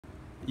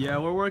Yeah,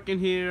 we're working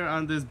here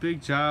on this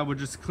big job. We're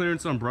just clearing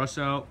some brush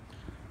out.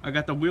 I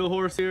got the wheel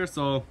horse here,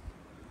 so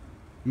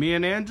me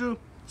and Andrew,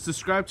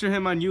 subscribe to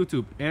him on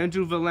YouTube,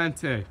 Andrew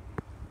Valente.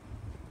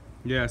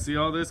 Yeah, see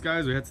all this,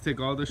 guys? We had to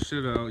take all this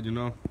shit out, you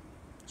know.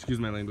 Excuse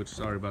my language,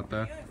 sorry about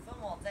that. You didn't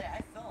film all day,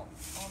 I filmed all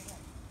day.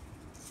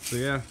 So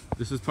yeah,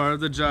 this is part of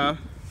the job.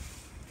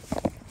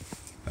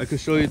 I can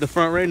show you the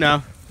front right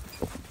now.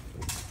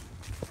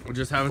 We're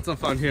just having some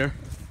fun here.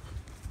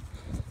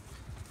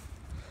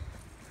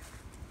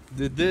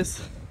 Did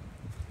this.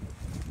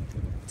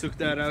 Took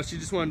that out. She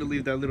just wanted to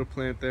leave that little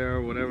plant there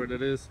or whatever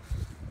that is.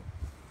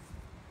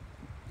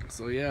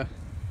 So yeah,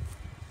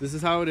 this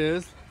is how it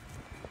is.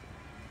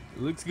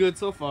 It looks good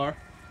so far.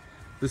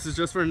 This is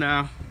just for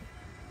now.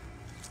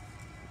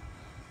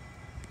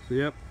 So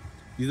yep,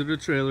 these are the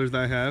trailers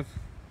that I have.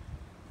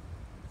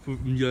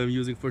 I'm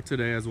using for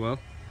today as well.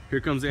 Here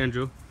comes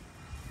Andrew.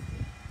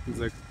 He's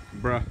like,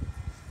 bruh,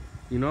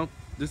 you know,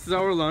 this is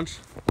our lunch.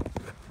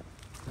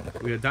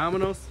 We had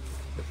Domino's.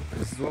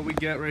 This is what we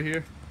get right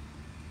here.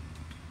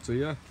 So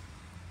yeah,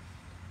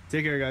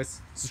 take care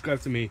guys,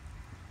 subscribe to me.